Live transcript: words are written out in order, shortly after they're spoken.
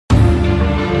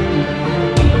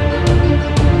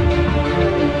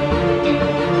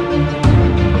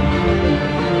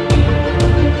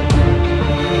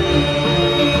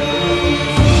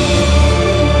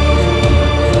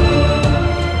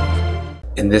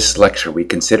this lecture, we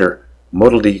consider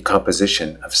modal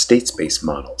decomposition of state space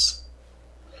models.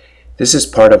 This is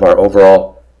part of our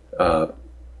overall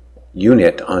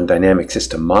unit on dynamic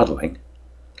system modeling.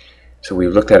 So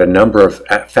we've looked at a number of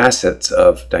facets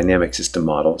of dynamic system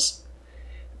models.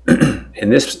 In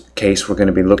this case, we're going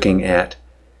to be looking at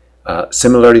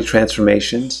similarity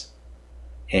transformations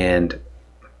and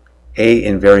A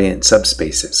invariant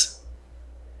subspaces.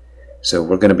 So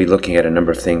we're going to be looking at a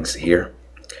number of things here.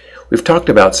 We've talked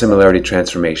about similarity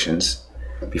transformations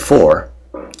before,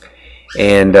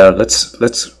 and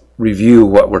let's review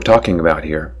what we're talking about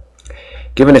here.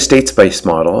 Given a state space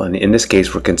model, and in this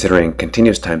case we're considering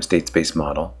continuous time state space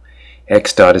model,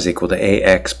 x dot is equal to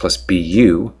ax plus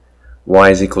bu, y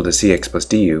is equal to cx plus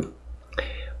du.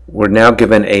 We're now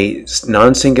given a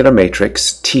non-singular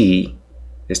matrix T.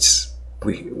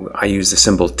 I use the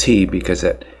symbol T because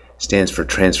it stands for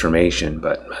transformation,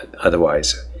 but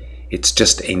otherwise it's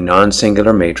just a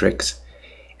non-singular matrix.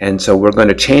 And so we're going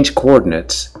to change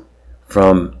coordinates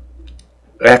from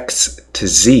x to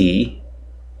z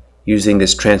using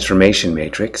this transformation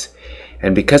matrix.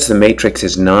 And because the matrix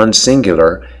is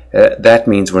non-singular, that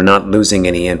means we're not losing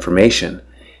any information.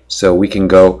 So we can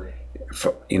go,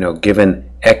 given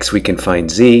x we can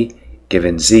find z,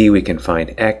 given z we can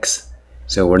find x,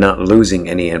 so we're not losing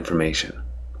any information.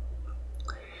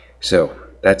 So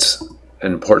that's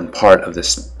an important part of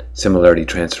this similarity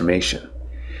transformation.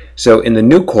 So in the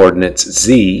new coordinates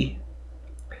z,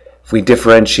 if we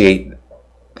differentiate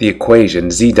the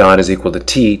equation, z dot is equal to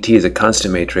t is a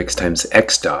constant matrix, times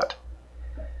x dot.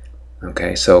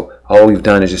 Okay, so all we've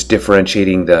done is just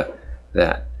differentiating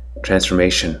that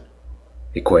transformation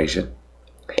equation.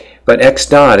 But x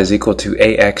dot is equal to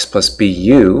ax plus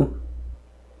bu,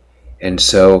 and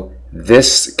so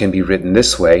this can be written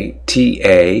this way,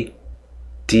 ta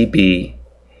db,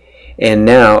 and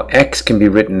now x can be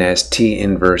written as t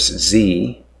inverse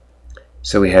z,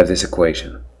 so we have this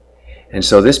equation. And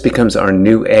so this becomes our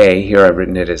new a, here I've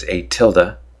written it as a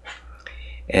tilde,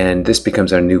 and this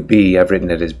becomes our new b, I've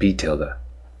written it as b tilde.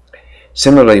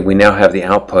 Similarly, we now have the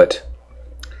output,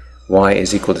 y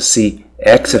is equal to c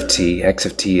x of t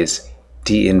is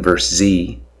t inverse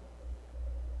z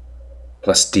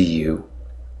plus du.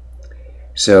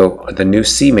 So the new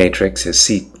c matrix is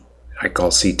c, I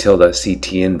call c tilde,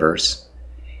 ct inverse,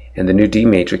 and the new d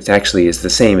matrix actually is the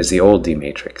same as the old d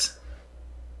matrix.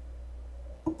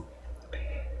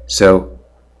 So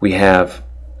we have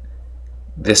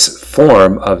this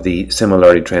form of the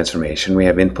similarity transformation. We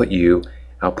have input u,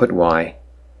 output y,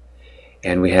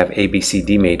 and we have A, B, C,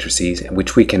 D matrices,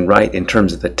 which we can write in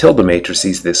terms of the tilde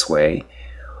matrices this way,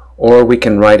 or we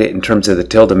can write it in terms of the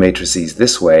tilde matrices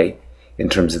this way, in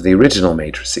terms of the original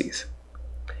matrices.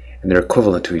 And they're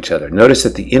equivalent to each other. Notice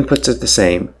that the inputs are the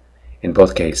same in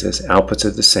both cases, outputs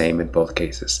are the same in both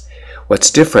cases. What's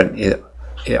different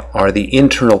are the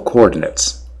internal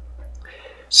coordinates.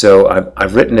 So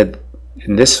I've written it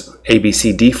in this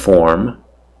ABCD form.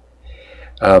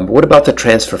 What about the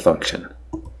transfer function?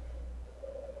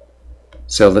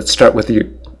 So let's start with the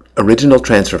original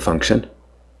transfer function,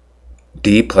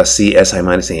 d plus c si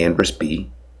minus a inverse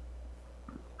b.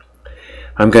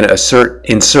 I'm going to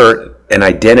insert an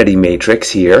identity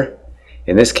matrix here.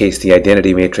 In this case, the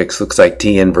identity matrix looks like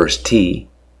t inverse t.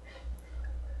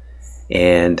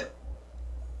 And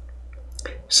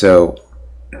so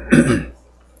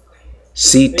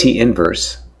ct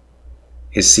inverse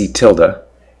is c tilde,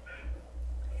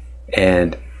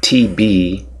 and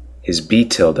tb is b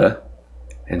tilde,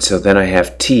 and so then I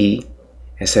have t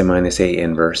si minus a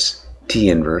inverse, t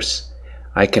inverse.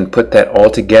 I can put that all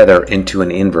together into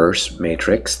an inverse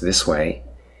matrix this way.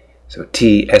 So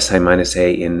t si minus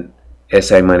a in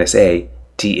si minus a,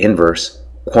 t inverse,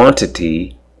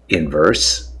 quantity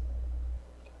inverse.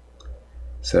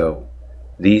 So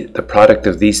the product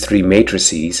of these three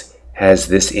matrices has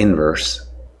this inverse.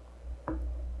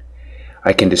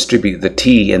 I can distribute the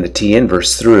t and the t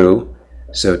inverse through,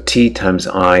 so t times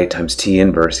I times t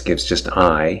inverse gives just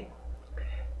I,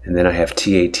 and then I have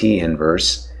tat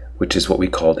inverse, which is what we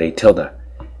called a tilde.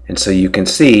 And so you can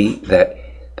see that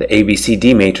the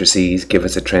ABCD matrices give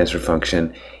us a transfer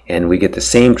function, and we get the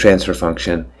same transfer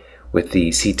function with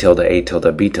the c tilde, a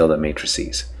tilde, b tilde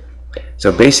matrices.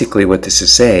 So basically what this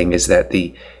is saying is that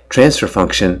the transfer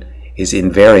function is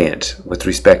invariant with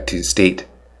respect to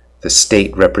the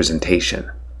state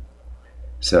representation.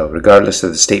 So regardless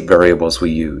of the state variables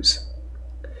we use.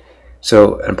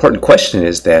 So an important question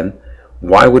is then,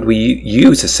 why would we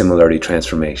use a similarity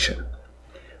transformation?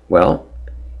 Well,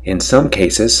 in some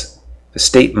cases, the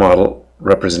state model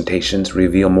representations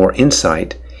reveal more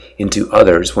insight into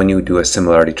others when you do a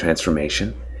similarity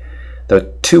transformation.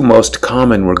 The two most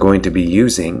common we're going to be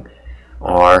using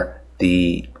are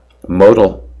the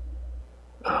modal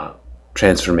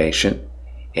transformation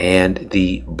and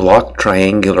the block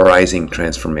triangularizing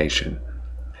transformation.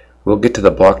 We'll get to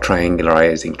the block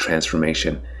triangularizing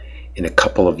transformation in a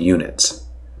couple of units,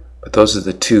 but those are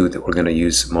the two that we're going to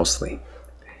use mostly.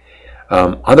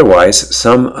 Otherwise,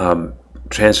 some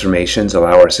transformations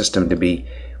allow our system to be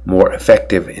more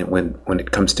effective when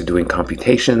it comes to doing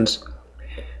computations.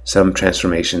 Some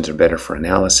transformations are better for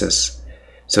analysis.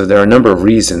 So there are a number of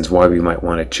reasons why we might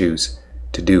want to choose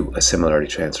to do a similarity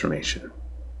transformation.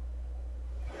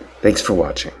 Thanks for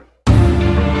watching.